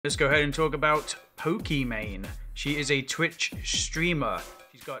Let's go ahead and talk about Pokimane. She is a Twitch streamer.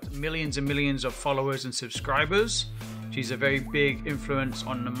 She's got millions and millions of followers and subscribers. She's a very big influence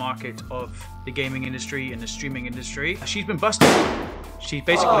on the market of the gaming industry and the streaming industry. She's been busted. She's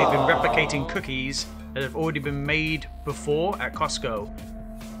basically been replicating cookies that have already been made before at Costco.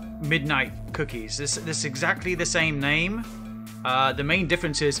 Midnight cookies. This is exactly the same name. The main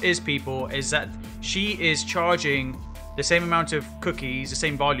difference is that she is charging the same amount of cookies, the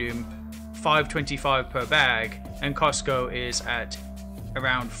same volume, $5.25 per bag, and Costco is at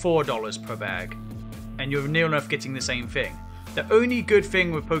around $4 per bag, and you're near enough getting the same thing. The only good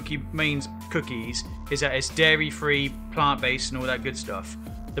thing with Pokimane's cookies is that it's dairy-free, plant-based, and all that good stuff.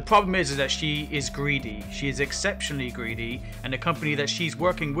 The problem is that she is greedy. She is exceptionally greedy, and the company that she's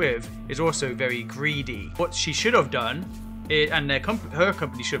working with is also very greedy. What she should have done, and her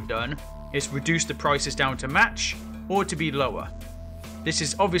company should have done, is reduce the prices down to match or to be lower. This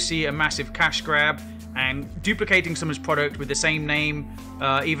is obviously a massive cash grab, and duplicating someone's product with the same name,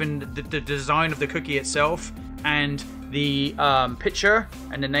 even the design of the cookie itself and the picture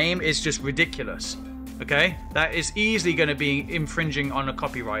and the name is just ridiculous. Okay, that is easily going to be infringing on a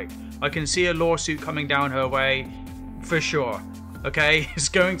copyright. I can see a lawsuit coming down her way for sure. Okay, it's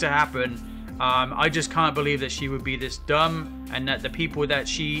going to happen. I just can't believe that she would be this dumb, and that the people that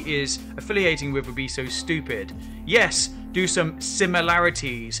she is affiliating with would be so stupid. Yes, do some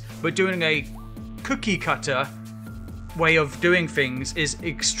similarities, but doing a cookie cutter way of doing things is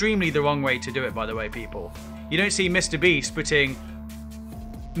extremely the wrong way to do it, by the way, people. You don't see Mr. Beast putting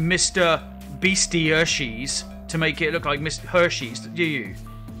Mr. Beastie Hershey's to make it look like Mr. Hershey's, do you?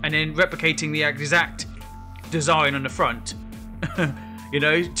 And then replicating the exact design on the front, you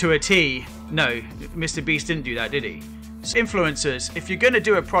know, to a T. No, Mr. Beast didn't do that, did he? So influencers, if you're going to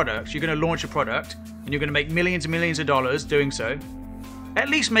do a product, you're going to launch a product, and you're going to make millions and millions of dollars doing so, at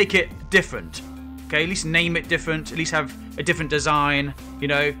least make it different. Okay, at least name it different, at least have a different design, you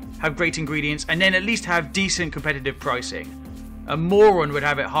know, have great ingredients, and then at least have decent competitive pricing. A moron would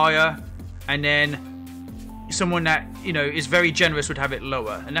have it higher, and then someone that, you know, is very generous would have it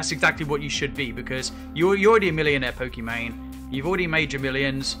lower. And that's exactly what you should be, because you're already a millionaire, Pokimane. You've already made your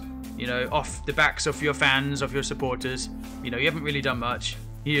millions, you know, off the backs of your fans, of your supporters. You know, you haven't really done much.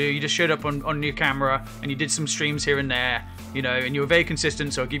 You just showed up on your camera, and you did some streams here and there, you know, and you were very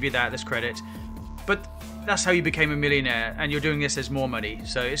consistent, so I'll give you that, that's credit. But that's how you became a millionaire, and you're doing this as more money.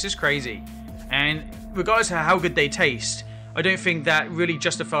 So it's just crazy. And regardless of how good they taste, I don't think that really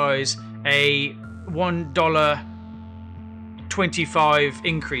justifies a $1.25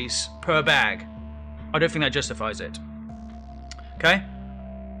 increase per bag. I don't think that justifies it. Okay?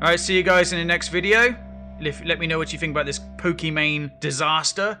 Alright, see you guys in the next video. Let me know what you think about this Pokimane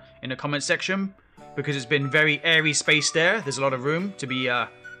disaster in the comment section, because it's been very airy space there. There's a lot of room to be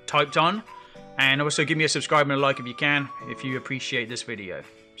typed on. And also give me a subscribe and a like if you can, if you appreciate this video.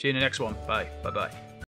 See you in the next one. Bye. Bye-bye.